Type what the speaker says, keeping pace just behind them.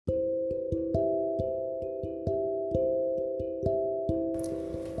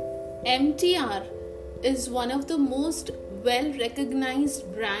MTR is one of the most well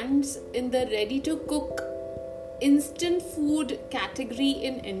recognized brands in the ready to cook instant food category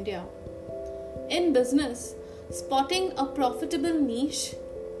in India. In business, spotting a profitable niche,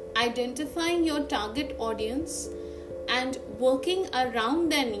 identifying your target audience, and working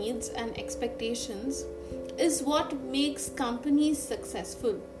around their needs and expectations is what makes companies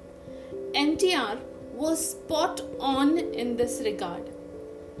successful. MTR was spot on in this regard.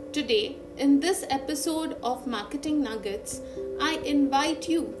 Today, in this episode of Marketing Nuggets, I invite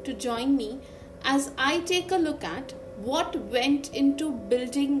you to join me as I take a look at what went into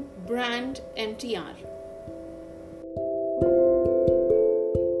building brand MTR.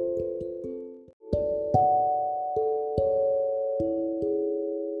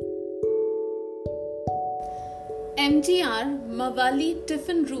 MTR Mawali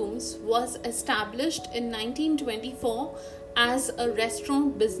Tiffin Rooms was established in 1924 as a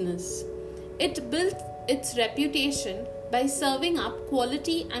restaurant business. It built its reputation by serving up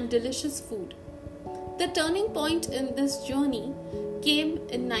quality and delicious food. The turning point in this journey came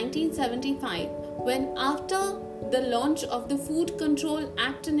in 1975 when, after the launch of the Food Control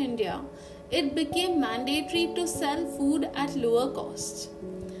Act in India, it became mandatory to sell food at lower costs.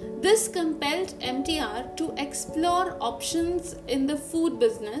 This compelled MTR to explore options in the food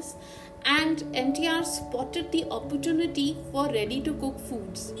business, and MTR spotted the opportunity for ready-to-cook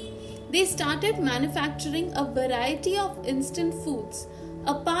foods. They started manufacturing a variety of instant foods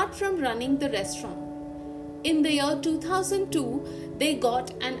apart from running the restaurant. In the year 2002, they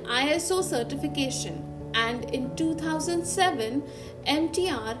got an ISO certification, and in 2007,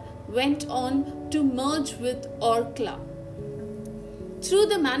 MTR went on to merge with Orkla. Through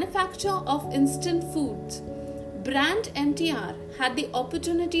the manufacture of instant foods, brand MTR had the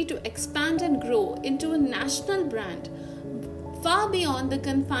opportunity to expand and grow into a national brand far beyond the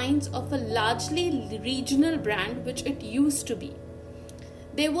confines of a largely regional brand which it used to be.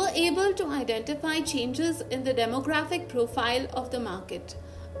 They were able to identify changes in the demographic profile of the market.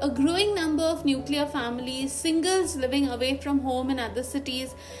 A growing number of nuclear families, singles living away from home in other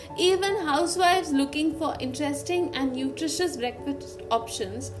cities, even housewives looking for interesting and nutritious breakfast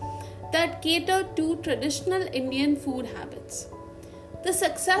options that cater to traditional Indian food habits. The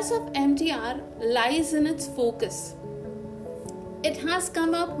success of MTR lies in its focus. It has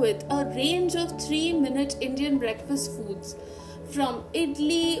come up with a range of 3-minute Indian breakfast foods, from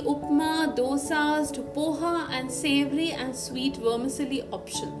idli, upma, dosas to poha and savory and sweet vermicelli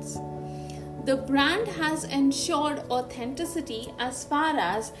options. The brand has ensured authenticity as far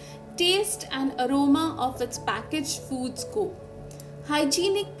as taste and aroma of its packaged foods go.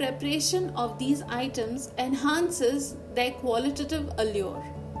 Hygienic preparation of these items enhances their qualitative allure.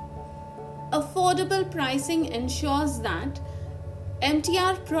 Affordable pricing ensures that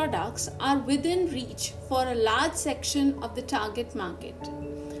MTR products are within reach for a large section of the target market.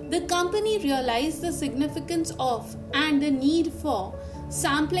 The company realized the significance of and the need for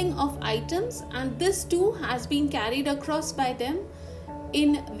sampling of items, and this too has been carried across by them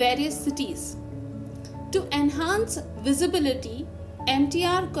in various cities. To enhance visibility,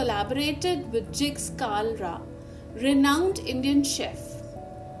 MTR collaborated with Jigs Kalra, renowned Indian chef.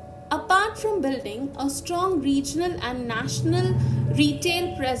 Apart from building a strong regional and national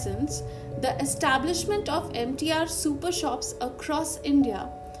retail presence, the establishment of MTR super shops across India,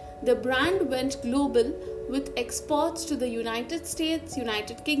 the brand went global with exports to the United States,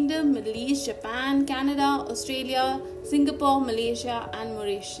 United Kingdom, Middle East, Japan, Canada, Australia, Singapore, Malaysia, and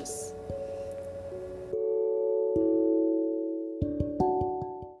Mauritius.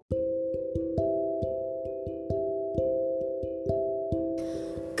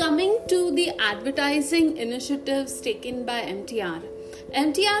 Coming to the advertising initiatives taken by MTR.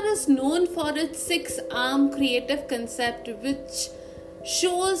 MTR is known for its 6-arm creative concept, which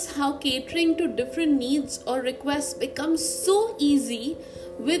shows how catering to different needs or requests becomes so easy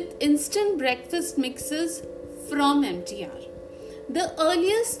with instant breakfast mixes from MTR. The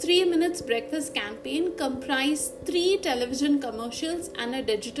earliest 3 minutes breakfast campaign comprised 3 television commercials and a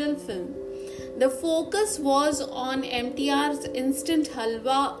digital film. The focus was on MTR's instant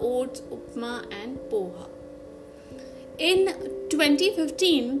halwa, oats, upma and poha. In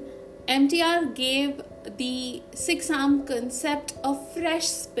 2015, MTR gave the 6-arm concept a fresh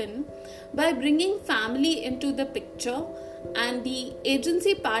spin by bringing family into the picture, and the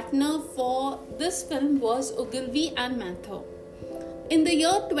agency partner for this film was Ogilvy and Mather. In the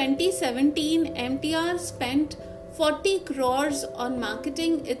year 2017, MTR spent 40 crores on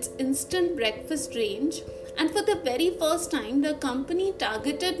marketing its instant breakfast range, and for the very first time the company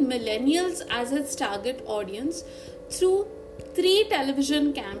targeted millennials as its target audience through 3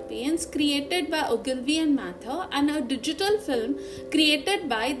 television campaigns created by Ogilvy and Mather, and a digital film created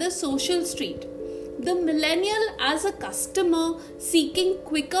by The Social Street. The millennial as a customer seeking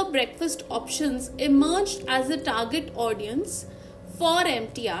quicker breakfast options emerged as a target audience for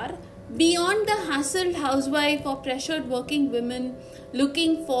MTR, beyond the hassled housewife or pressured working women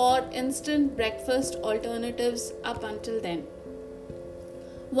looking for instant breakfast alternatives up until then.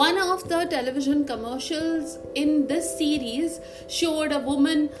 One of the television commercials in this series showed a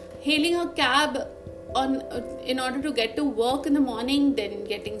woman hailing a cab in order to get to work in the morning, then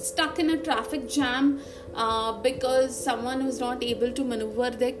getting stuck in a traffic jam because someone was not able to maneuver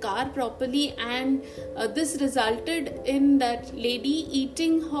their car properly, and this resulted in that lady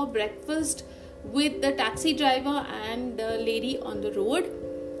eating her breakfast with the taxi driver and the lady on the road.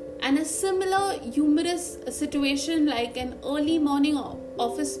 And a similar humorous situation like an early morning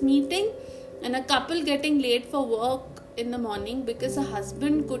office meeting and a couple getting late for work in the morning because a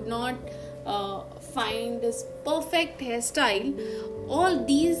husband could not find his perfect hairstyle. All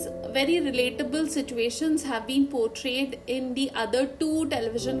these very relatable situations have been portrayed in the other 2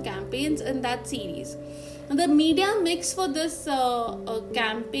 television campaigns in that series. The media mix for this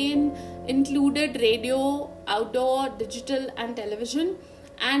campaign included radio, outdoor, digital and television,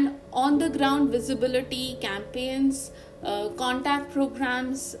 and on-the-ground visibility campaigns, contact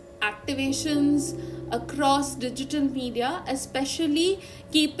programs, activations across digital media, especially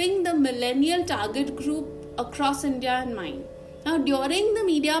keeping the millennial target group across India in mind. Now, during the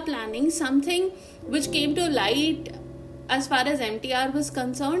media planning, something which came to light as far as MTR was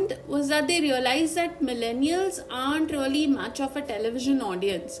concerned was that they realized that millennials aren't really much of a television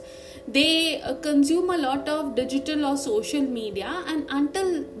audience. They consume a lot of digital or social media, and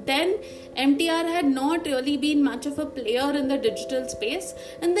until then MTR had not really been much of a player in the digital space,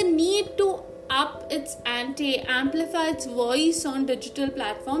 and the need to up its ante, amplify its voice on digital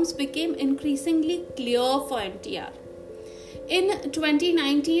platforms became increasingly clear for MTR. In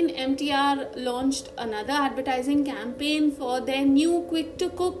 2019, MTR launched another advertising campaign for their new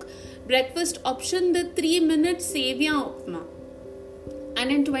quick-to-cook breakfast option, the 3-minute Seviyan Upma.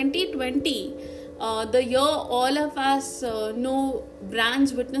 And in 2020, the year all of us know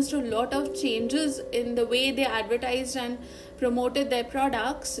brands witnessed a lot of changes in the way they advertised and promoted their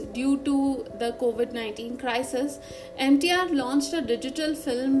products due to the COVID-19 crisis. MTR launched a digital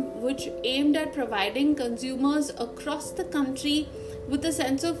film which aimed at providing consumers across the country with a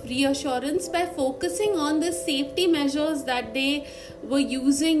sense of reassurance by focusing on the safety measures that they were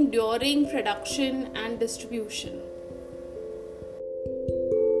using during production and distribution.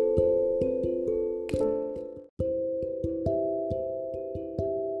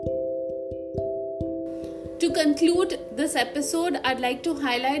 To conclude this episode, I'd like to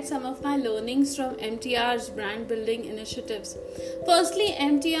highlight some of my learnings from MTR's brand building initiatives. Firstly,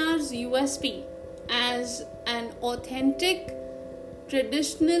 MTR's USP as an authentic,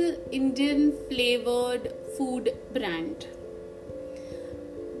 traditional Indian flavored food brand.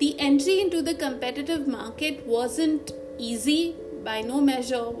 The entry into the competitive market wasn't easy, by no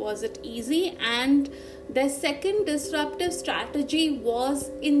measure was it easy, and their second disruptive strategy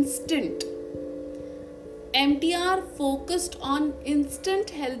was instant. MTR focused on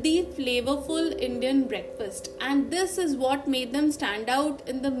instant, healthy, flavorful Indian breakfast, and this is what made them stand out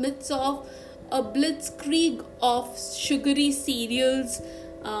in the midst of a blitzkrieg of sugary cereals,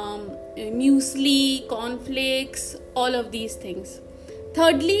 muesli, cornflakes, all of these things.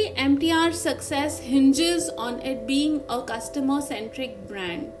 Thirdly, MTR's success hinges on it being a customer-centric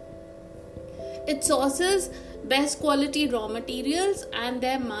brand. It sources best quality raw materials, and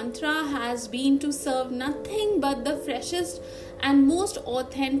their mantra has been to serve nothing but the freshest and most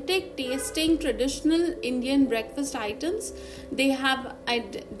authentic tasting traditional Indian breakfast items. They have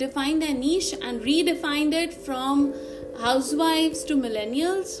defined their niche and redefined it from housewives to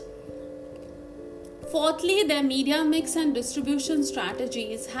millennials. Fourthly, their media mix and distribution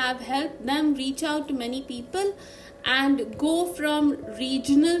strategies have helped them reach out to many people and go from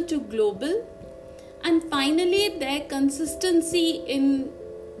regional to global. And finally, their consistency in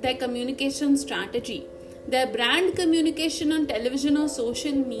their communication strategy. Their brand communication on television or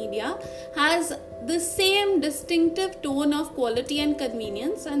social media has the same distinctive tone of quality and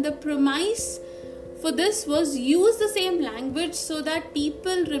convenience, and the premise for this was use the same language so that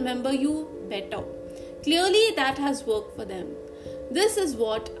people remember you better. Clearly, that has worked for them. This is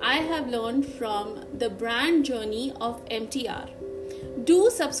what I have learned from the brand journey of MTR.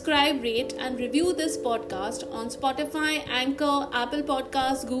 Do subscribe, rate and review this podcast on Spotify, Anchor, Apple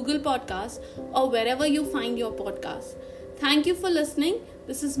Podcasts, Google Podcasts, or wherever you find your podcasts. Thank you for listening.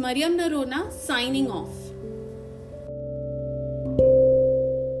 This is Mariam Narona signing off.